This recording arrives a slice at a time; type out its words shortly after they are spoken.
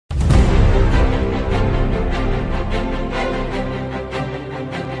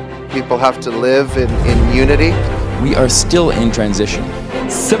People have to live in unity. We are still in transition.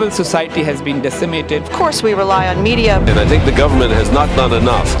 Civil society has been decimated. Of course, we rely on media. And I think the government has not done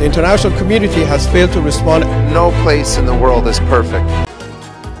enough. The international community has failed to respond. No place in the world is perfect.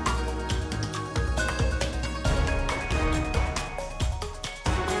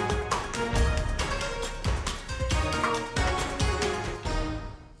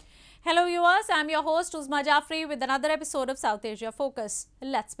 Hello viewers, I'm your host Uzma Jafri with another episode of South Asia Focus.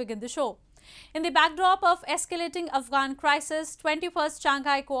 Let's begin the show. In the backdrop of escalating Afghan crisis, 21st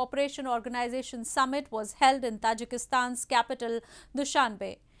Shanghai Cooperation Organization Summit was held in Tajikistan's capital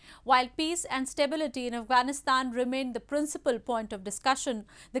Dushanbe. While peace and stability in Afghanistan remained the principal point of discussion,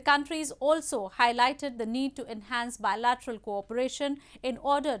 the countries also highlighted the need to enhance bilateral cooperation in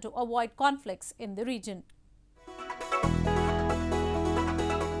order to avoid conflicts in the region.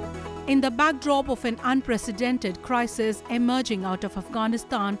 In the backdrop of an unprecedented crisis emerging out of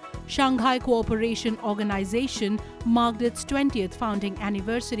Afghanistan, Shanghai Cooperation Organization marked its 20th founding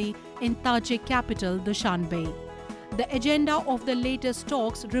anniversary in Tajik capital Dushanbe. The agenda of the latest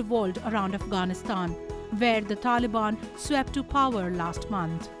talks revolved around Afghanistan, where the Taliban swept to power last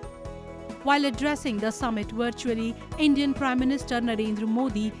month. While addressing the summit virtually, Indian Prime Minister Narendra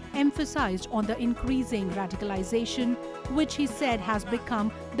Modi emphasized on the increasing radicalization, which he said has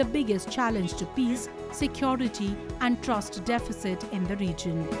become the biggest challenge to peace, security and trust deficit in the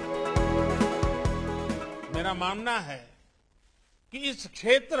region. मेरा मानना है कि इस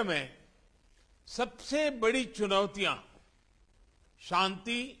क्षेत्र में सबसे बड़ी चुनौतियां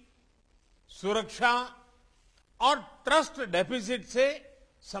शांति, सुरक्षा और ट्रस्ट डेफिसिट से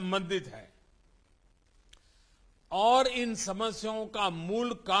संबंधित है और इन समस्याओं का मूल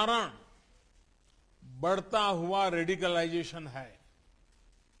कारण बढ़ता हुआ रेडिकलाइजेशन है।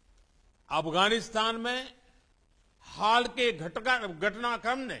 अफगानिस्तान में हाल के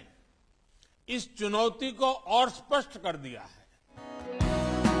घटनाक्रम ने इस चुनौती को और स्पष्ट कर दिया है।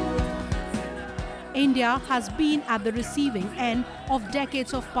 India has been at the receiving end of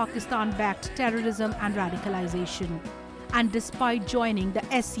decades of Pakistan-backed terrorism and radicalization. And despite joining the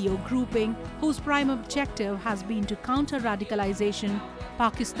SCO grouping, whose prime objective has been to counter radicalization,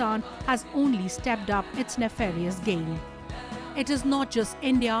 Pakistan has only stepped up its nefarious game. It is not just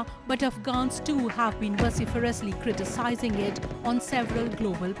India, but Afghans too have been vociferously criticizing it on several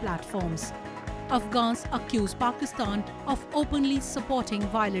global platforms. Afghans accuse Pakistan of openly supporting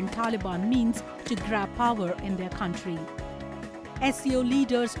violent Taliban means to grab power in their country. SCO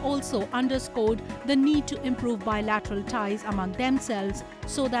leaders also underscored the need to improve bilateral ties among themselves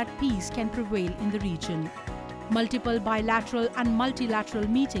so that peace can prevail in the region. Multiple bilateral and multilateral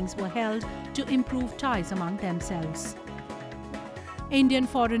meetings were held to improve ties among themselves. Indian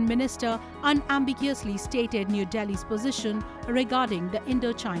Foreign Minister unambiguously stated New Delhi's position regarding the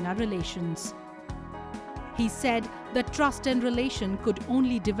Indo-China relations. He said the trust and relation could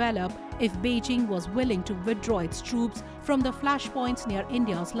only develop if Beijing was willing to withdraw its troops from the flashpoints near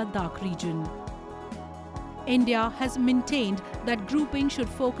India's Ladakh region. India has maintained that grouping should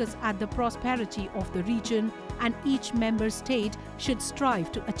focus at the prosperity of the region and each member state should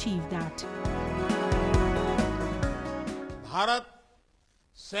strive to achieve that. Bharat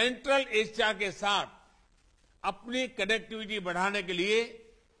central Asia के साथ अपनी connectivity बढ़ाने के लिए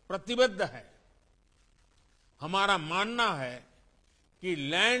प्रतिबद्ध है। हमारा मानना है कि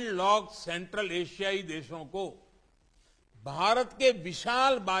लैंडलॉक्ड सेंट्रल एशियाई देशों को भारत के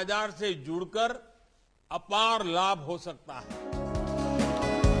विशाल बाजार से जुड़कर अपार लाभ हो सकता है।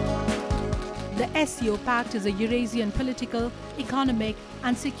 The SCO Pact is a Eurasian political, economic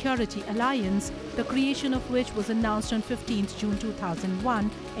and security alliance, the creation of which was announced on 15th June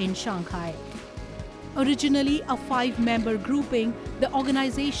 2001 in Shanghai. Originally a 5-member grouping, the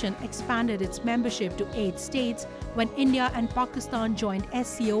organization expanded its membership to 8 states when India and Pakistan joined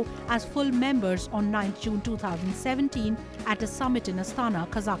SCO as full members on 9th June 2017 at a summit in Astana,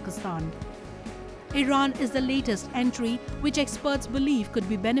 Kazakhstan. Iran is the latest entry, which experts believe could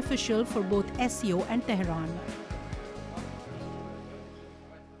be beneficial for both SCO and Tehran.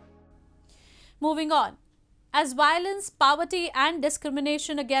 Moving on. As violence, poverty and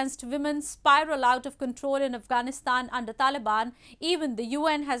discrimination against women spiral out of control in Afghanistan under Taliban, even the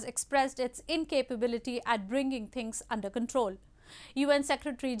UN has expressed its incapability at bringing things under control. UN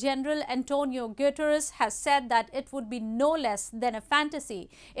Secretary General Antonio Guterres has said that it would be no less than a fantasy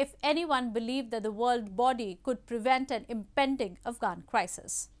if anyone believed that the world body could prevent an impending Afghan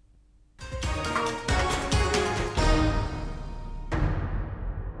crisis.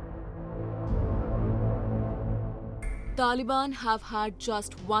 Taliban have had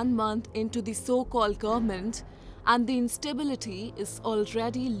just 1 month into the so-called government and the instability is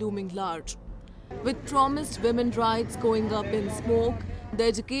already looming large. With promised women's rights going up in smoke, the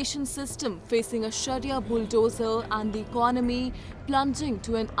education system facing a Sharia bulldozer and the economy plunging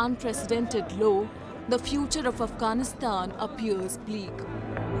to an unprecedented low, the future of Afghanistan appears bleak.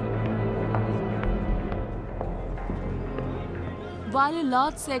 While a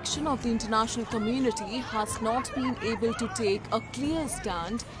large section of the international community has not been able to take a clear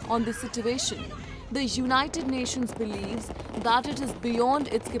stand on the situation, the United Nations believes that it is beyond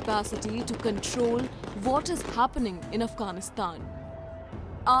its capacity to control what is happening in Afghanistan.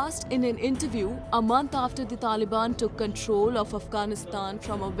 Asked in an interview a month after the Taliban took control of Afghanistan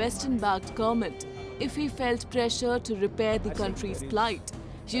from a Western-backed government if he felt pressure to repair the country's plight,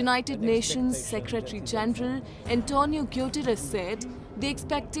 United Nations Secretary General Antonio Guterres said the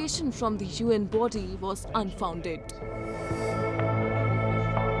expectation from the UN body was unfounded.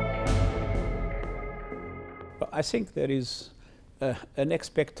 I think there is an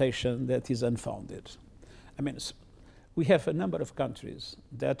expectation that is unfounded. I mean, we have a number of countries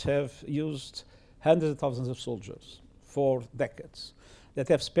that have used hundreds of thousands of soldiers for decades, that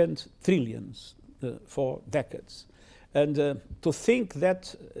have spent trillions for decades. And to think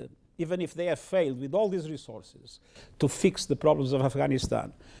that even if they have failed with all these resources to fix the problems of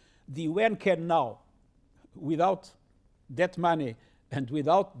Afghanistan, the UN can now, without that money and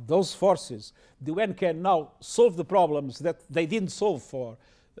without those forces, the UN can now solve the problems that they didn't solve for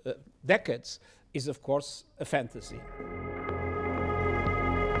decades, is of course a fantasy.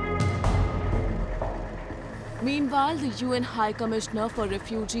 Meanwhile, the UN High Commissioner for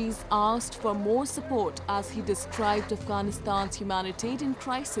Refugees asked for more support as he described Afghanistan's humanitarian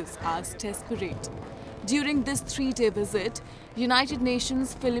crisis as desperate. During this three-day visit, United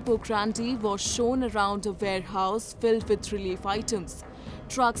Nations Filippo Grandi was shown around a warehouse filled with relief items.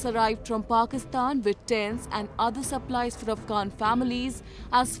 Trucks arrived from Pakistan with tents and other supplies for Afghan families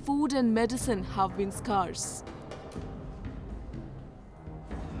as food and medicine have been scarce.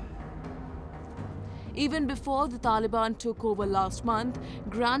 Even before the Taliban took over last month,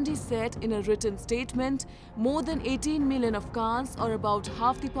 Grandi said in a written statement, more than 18 million Afghans, or about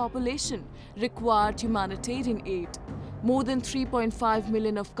half the population, required humanitarian aid. More than 3.5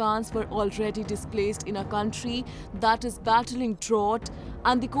 million Afghans were already displaced in a country that is battling drought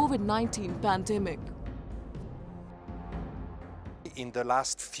and the COVID-19 pandemic. In the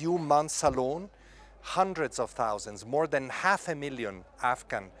last few months alone, hundreds of thousands, more than 500,000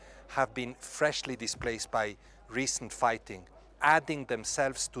 Afghans have been freshly displaced by recent fighting, adding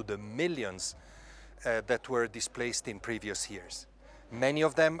themselves to the millions that were displaced in previous years. Many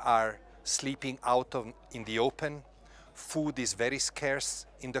of them are sleeping out in the open. Food is very scarce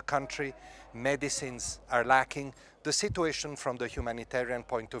in the country. Medicines are lacking. The situation from the humanitarian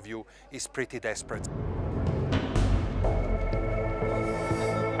point of view is pretty desperate.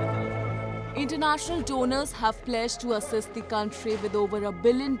 International donors have pledged to assist the country with over $1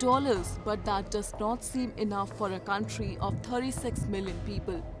 billion, but that does not seem enough for a country of 36 million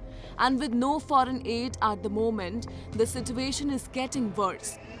people. And with no foreign aid at the moment, the situation is getting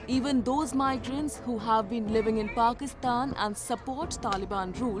worse. Even those migrants who have been living in Pakistan and support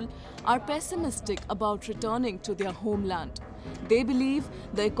Taliban rule are pessimistic about returning to their homeland. They believe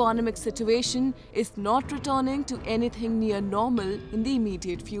the economic situation is not returning to anything near normal in the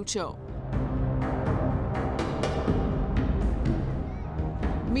immediate future.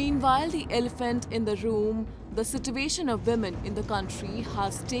 Meanwhile, the elephant in the room, the situation of women in the country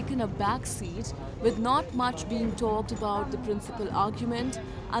has taken a back seat, with not much being talked about the principal argument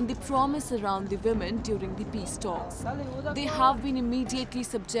and the promise around the women during the peace talks. They have been immediately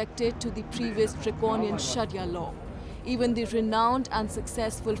subjected to the previous draconian Sharia law. Even the renowned and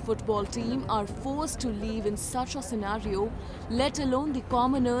successful football team are forced to leave in such a scenario, let alone the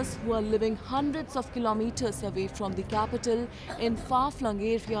commoners who are living hundreds of kilometers away from the capital in far-flung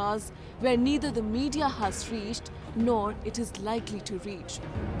areas where neither the media has reached nor it is likely to reach.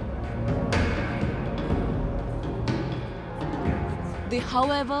 They,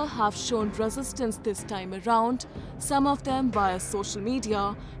 however, have shown resistance this time around, some of them via social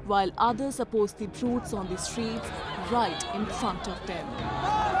media, while others oppose the brutes on the streets right in front of them.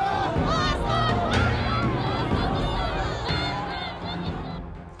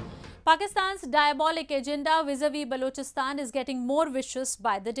 Pakistan's diabolic agenda vis-a-vis Balochistan is getting more vicious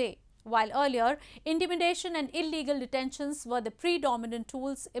by the day. While earlier, intimidation and illegal detentions were the predominant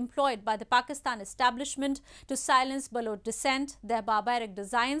tools employed by the Pakistan establishment to silence Baloch dissent, their barbaric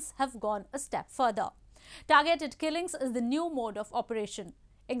designs have gone a step further. Targeted killings is the new mode of operation.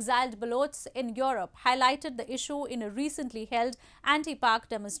 Exiled Balochs in Europe highlighted the issue in a recently held anti-Pak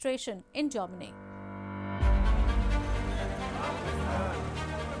demonstration in Germany.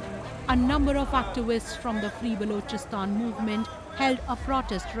 a number of activists from the Free Balochistan movement held a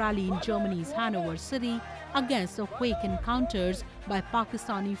protest rally in Germany's Hanover city against the fake encounters by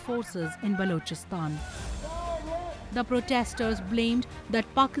Pakistani forces in Balochistan. The protesters blamed that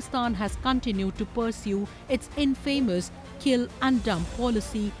Pakistan has continued to pursue its infamous kill and dump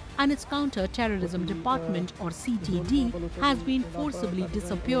policy, and its counter-terrorism department, or CTD, has been forcibly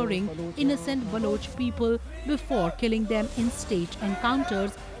disappearing innocent Baloch people before killing them in staged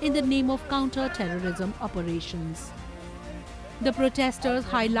encounters in the name of counter-terrorism operations. The protesters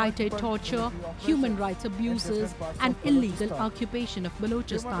highlighted torture, human rights abuses, and illegal occupation of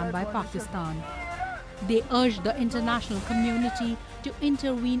Balochistan by Pakistan. They urged the international community to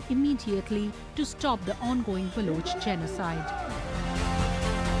intervene immediately to stop the ongoing Baloch genocide.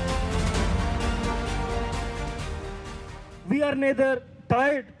 We are neither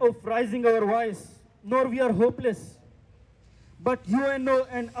tired of raising our voice, nor we are hopeless. But UNO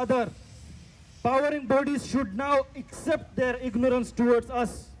and other powering bodies should now accept their ignorance towards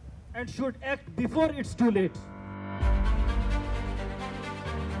us and should act before it's too late.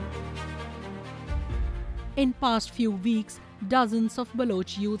 In past few weeks, dozens of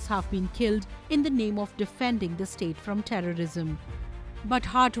Baloch youths have been killed in the name of defending the state from terrorism. But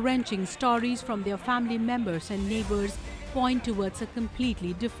heart-wrenching stories from their family members and neighbors point towards a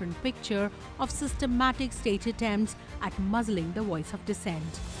completely different picture of systematic state attempts at muzzling the voice of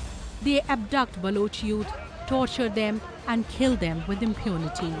dissent. They abduct Baloch youth, torture them, and kill them with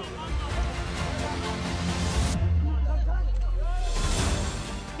impunity.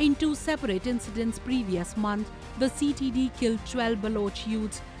 In two separate incidents previous month, the CTD killed 12 Baloch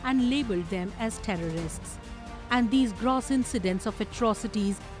youths and labelled them as terrorists. And these gross incidents of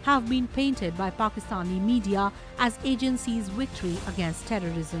atrocities have been painted by Pakistani media as agency's victory against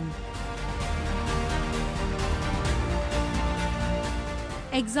terrorism.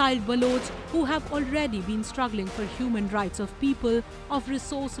 Exiled Baloch, who have already been struggling for human rights of people of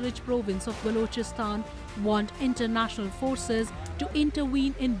resource-rich province of Balochistan, want international forces to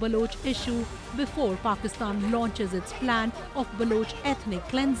intervene in Baloch issue before Pakistan launches its plan of Baloch ethnic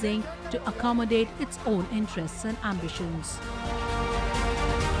cleansing to accommodate its own interests and ambitions.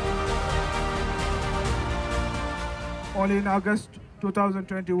 Only in August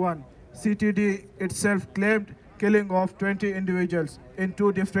 2021, CTD itself claimed killing of 20 individuals in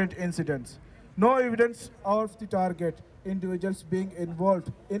two different incidents. No evidence of the target individuals being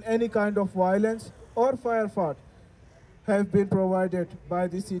involved in any kind of violence or firefight have been provided by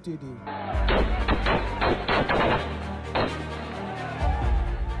the CTD.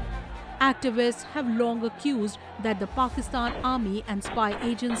 Activists have long accused that the Pakistan Army and spy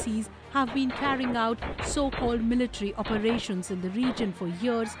agencies have been carrying out so-called military operations in the region for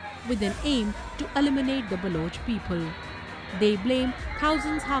years with an aim to eliminate the Baloch people. They blame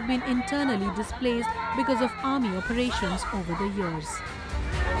thousands have been internally displaced because of army operations over the years.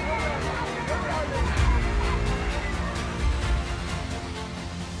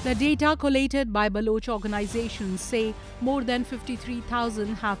 The data collated by Baloch organizations say more than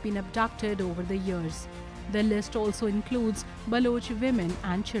 53,000 have been abducted over the years. The list also includes Baloch women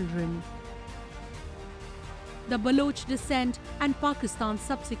and children. The Baloch dissent and Pakistan's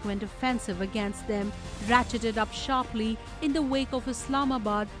subsequent offensive against them ratcheted up sharply in the wake of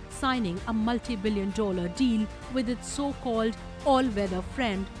Islamabad signing a multi-billion-dollar deal with its so-called all-weather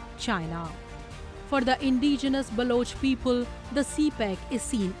friend, China. For the indigenous Baloch people, the CPEC is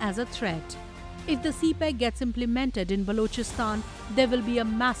seen as a threat. If the CPEC gets implemented in Balochistan, there will be a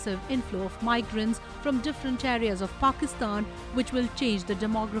massive inflow of migrants from different areas of Pakistan, which will change the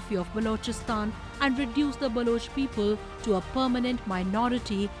demography of Balochistan and reduce the Baloch people to a permanent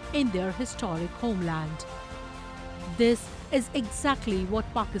minority in their historic homeland. This is exactly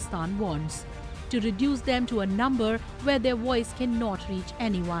what Pakistan wants, to reduce them to a number where their voice cannot reach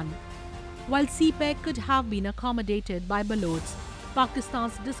anyone. While CPEC could have been accommodated by Balochs,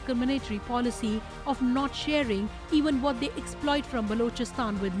 Pakistan's discriminatory policy of not sharing even what they exploit from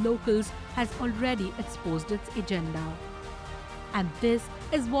Balochistan with locals has already exposed its agenda. And this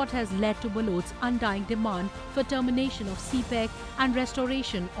is what has led to Balochs' undying demand for termination of CPEC and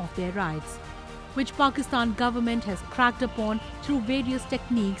restoration of their rights, which Pakistan government has cracked upon through various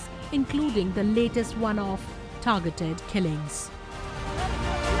techniques, including the latest one of targeted killings.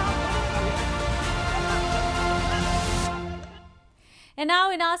 And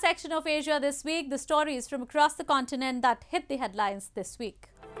now in our section of Asia this week, the stories from across the continent that hit the headlines this week.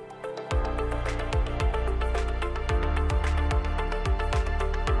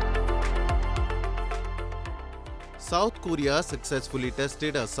 South Korea successfully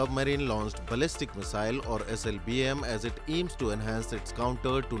tested a submarine-launched ballistic missile or SLBM as it aims to enhance its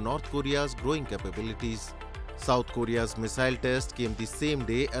counter to North Korea's growing capabilities. South Korea's missile test came the same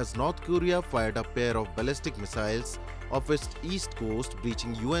day as North Korea fired a pair of ballistic missiles off its east coast,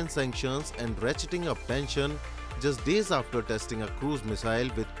 breaching UN sanctions and ratcheting up tension just days after testing a cruise missile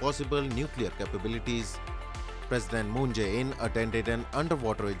with possible nuclear capabilities. President Moon Jae-in attended an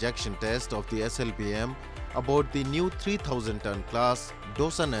underwater ejection test of the SLBM aboard the new 3,000-ton class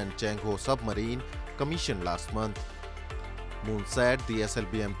Dosan and Changho submarine commissioned last month. Moon said the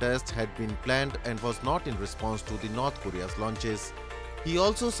SLBM test had been planned and was not in response to the North Korea's launches. He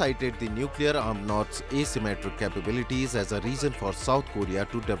also cited the nuclear-armed North's asymmetric capabilities as a reason for South Korea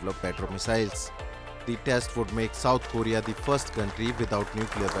to develop better missiles. The test would make South Korea the first country without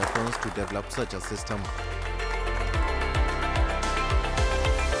nuclear weapons to develop such a system.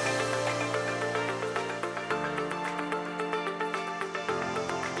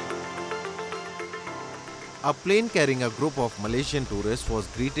 A plane carrying a group of Malaysian tourists was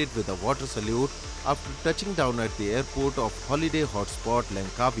greeted with a water salute after touching down at the airport of holiday hotspot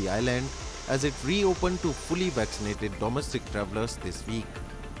Langkawi Island as it reopened to fully vaccinated domestic travelers this week.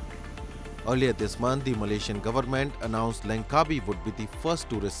 Earlier this month, the Malaysian government announced Langkawi would be the first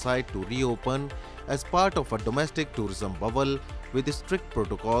tourist site to reopen as part of a domestic tourism bubble with strict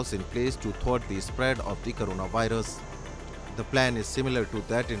protocols in place to thwart the spread of the coronavirus. The plan is similar to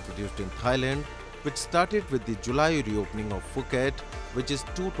that introduced in Thailand, which started with the July reopening of Phuket, which is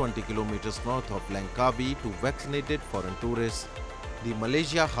 220 kilometers north of Langkawi, to vaccinated foreign tourists. The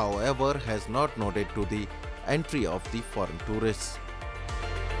Malaysia, however, has not nodded to the entry of the foreign tourists.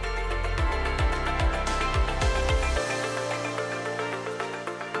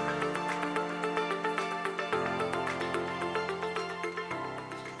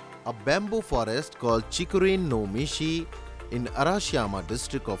 A bamboo forest called Chikurin no Mishi in Arashiyama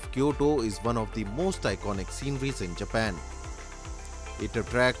district of Kyoto is one of the most iconic sceneries in Japan. It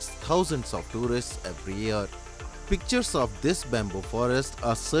attracts thousands of tourists every year. Pictures of this bamboo forest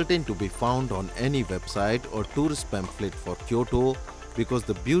are certain to be found on any website or tourist pamphlet for Kyoto because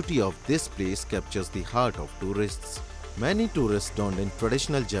the beauty of this place captures the heart of tourists. Many tourists donned in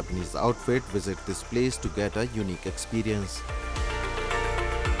traditional Japanese outfit visit this place to get a unique experience.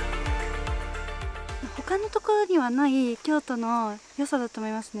 他のところにはない京都の良さだと思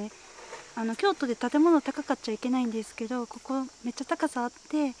いますね。京都で建物高かっちゃいけないんですけど、ここめっちゃ高さあっ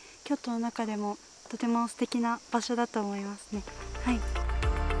て、京都の中でもとても素敵な場所だと思いますね。はい。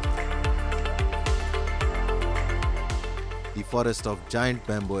The forest of giant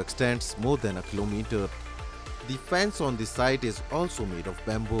bamboo extends more than a kilometer. The fence on the site is also made of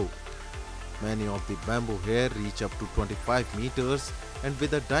bamboo. Many of the bamboo here reach up to 25 meters and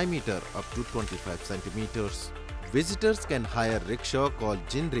with a diameter up to 25 centimeters. Visitors can hire rickshaw called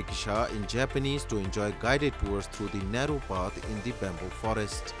jinrikisha in Japanese to enjoy guided tours through the narrow path in the bamboo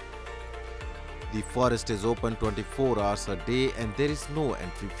forest. The forest is open 24 hours a day and there is no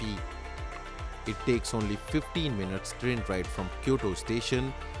entry fee. It takes only 15 minutes train ride from Kyoto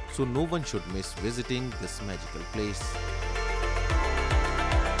station, so no one should miss visiting this magical place.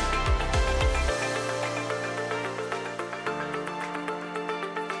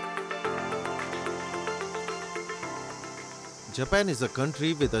 Japan is a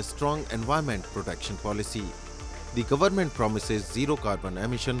country with a strong environment protection policy. The government promises zero carbon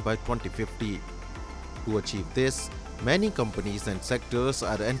emission by 2050. To achieve this, many companies and sectors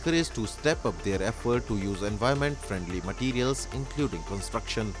are encouraged to step up their effort to use environment-friendly materials, including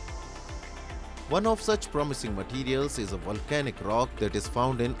construction. One of such promising materials is a volcanic rock that is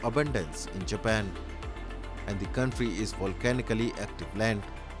found in abundance in Japan. And the country is volcanically active land.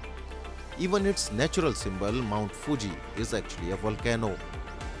 Even its natural symbol, Mount Fuji, is actually a volcano.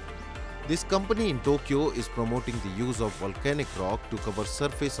 This company in Tokyo is promoting the use of volcanic rock to cover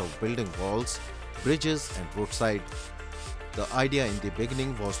surface of building walls, bridges and roadside. The idea in the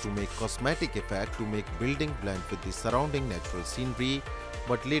beginning was to make cosmetic effect to make building blend with the surrounding natural scenery,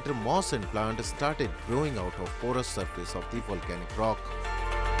 but later moss and plant started growing out of porous surface of the volcanic rock.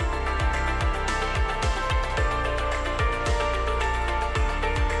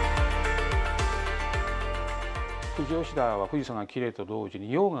 富士吉田は富士山がきれいと同時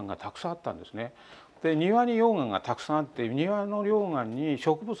に溶岩がたくさんあったんですね。で庭に溶岩がたくさんあって庭の溶岩に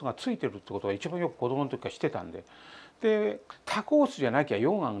植物がついてるってことが一番よく子供の時からしてたんで、多孔質じゃなきゃ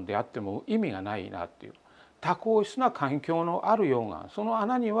溶岩であっても意味がないなっていう。多孔質な環境のある溶岩、その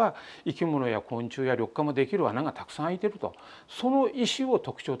穴には生き物や昆虫や緑化もできる穴がたくさん開いてると、その石を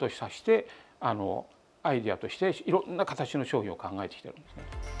特徴としてアイデアとしていろんな形の商品を考えてきてるんですね。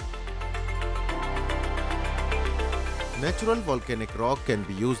Natural volcanic rock can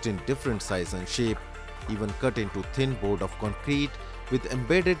be used in different size and shape, even cut into thin board of concrete with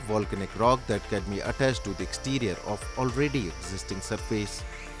embedded volcanic rock that can be attached to the exterior of already existing surface.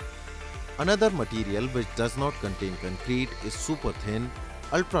 Another material which does not contain concrete is super thin,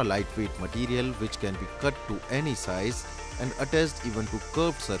 ultra lightweight material which can be cut to any size and attached even to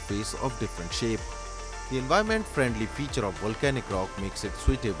curved surface of different shape. The environment-friendly feature of volcanic rock makes it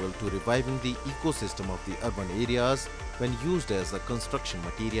suitable to reviving the ecosystem of the urban areas when used as a construction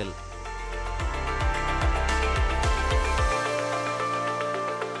material.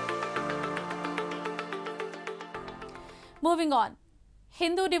 Moving on.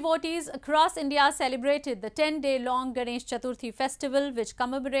 Hindu devotees across India celebrated the 10-day-long Ganesh Chaturthi festival, which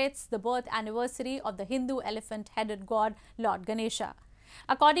commemorates the birth anniversary of the Hindu elephant-headed god Lord Ganesha.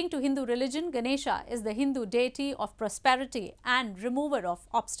 According to Hindu religion, Ganesha is the Hindu deity of prosperity and remover of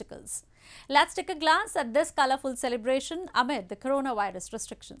obstacles. Let's take a glance at this colorful celebration amid the coronavirus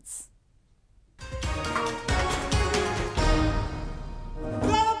restrictions.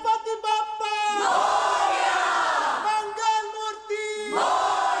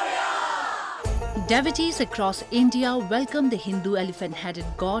 Devotees across India welcome the Hindu elephant-headed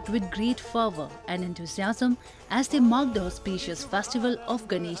god with great fervour and enthusiasm as they mark the auspicious festival of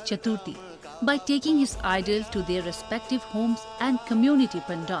Ganesh Chaturthi by taking his idol to their respective homes and community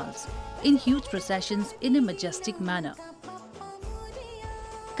pandals in huge processions in a majestic manner.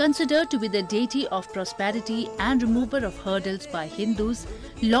 Considered to be the deity of prosperity and remover of hurdles by Hindus,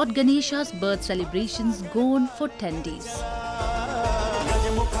 Lord Ganesha's birth celebrations go on for 10 days.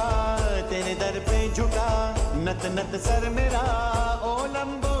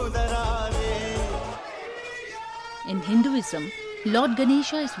 In Hinduism, Lord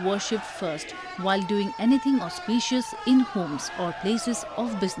Ganesha is worshipped first while doing anything auspicious in homes or places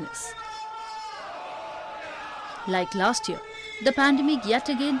of business. Like last year, the pandemic yet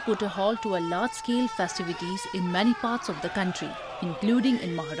again put a halt to a large-scale festivities in many parts of the country, including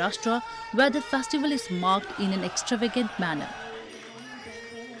in Maharashtra, where the festival is marked in an extravagant manner.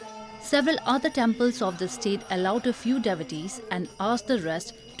 Several other temples of the state allowed a few devotees and asked the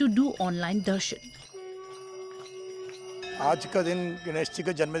rest to do online darshan. आज का दिन गणेश जी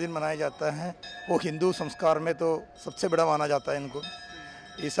का जन्मदिन मनाया जाता है। वो हिंदू संस्कार में तो सबसे बड़ा माना जाता है इनको।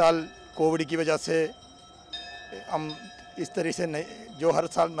 इस साल कोविड की वजह से हम इस तरह से नहीं, जो हर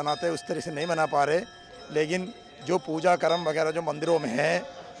साल मनाते हैं उस तरह से नहीं मना पा रहे, लेकिन जो पूजा कर्म वगैरह जो मंदिरों में है,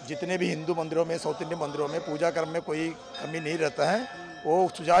 जितने भी हिंदू मंदिरों में, साउथ इंडियन मंदिरों में पूजा कर्म में कोई कमी नहीं रहता है, वो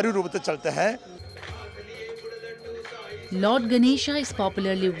सुचारू रूप से चलता है। Lord Ganesha is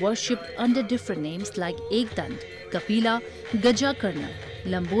popularly worshipped under different names like Ekdant, Kapila, Gajakarna,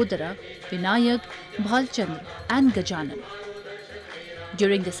 Lambodara, Vinayak, Bhalchandra and Gajanan.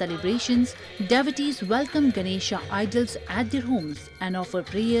 During the celebrations, devotees welcome Ganesha idols at their homes and offer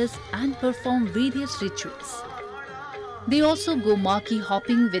prayers and perform various rituals. They also go marquee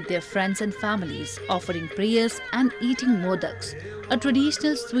hopping with their friends and families, offering prayers and eating modaks, a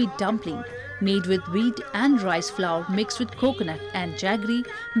traditional sweet dumpling made with wheat and rice flour mixed with coconut and jaggery,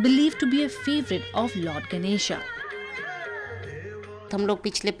 believed to be a favorite of Lord Ganesha. हम लोग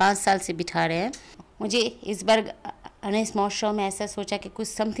पिछले 5 साल से बिठा रहे हैं। मुझे इस बार गणेश महोत्सव में ऐसा सोचा कि कुछ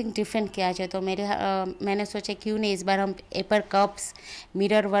समथिंग डिफरेंट किया जाए, तो मैंने सोचा क्यों नहीं इस बार हम पेपर कप्स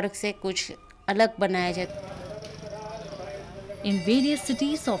मिरर वर्क से कुछ अलग बनाया जाए। In various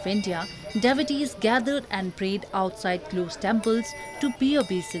cities of India, devotees gathered and prayed outside closed temples to pay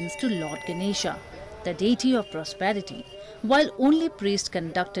obeisance to Lord Ganesha, the deity of prosperity, while only priests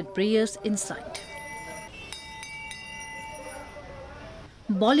conducted prayers inside.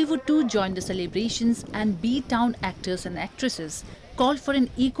 Bollywood too joined the celebrations, and B-town actors and actresses called for an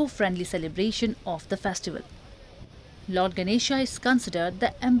eco-friendly celebration of the festival. Lord Ganesha is considered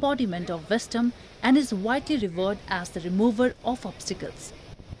the embodiment of wisdom and is widely revered as the remover of obstacles.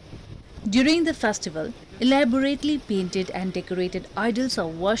 During the festival, elaborately painted and decorated idols are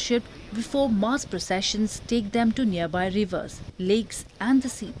worshipped before mass processions take them to nearby rivers, lakes and the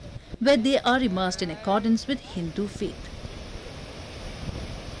sea, where they are immersed in accordance with Hindu faith.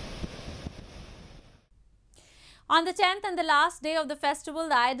 On the 10th and the last day of the festival,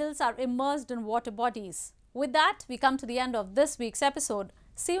 the idols are immersed in water bodies. With that, we come to the end of this week's episode.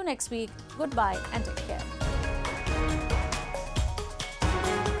 See you next week. Goodbye and take care.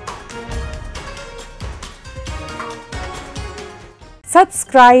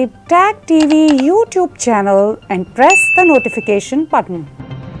 Subscribe TAG TV YouTube channel and press the notification button.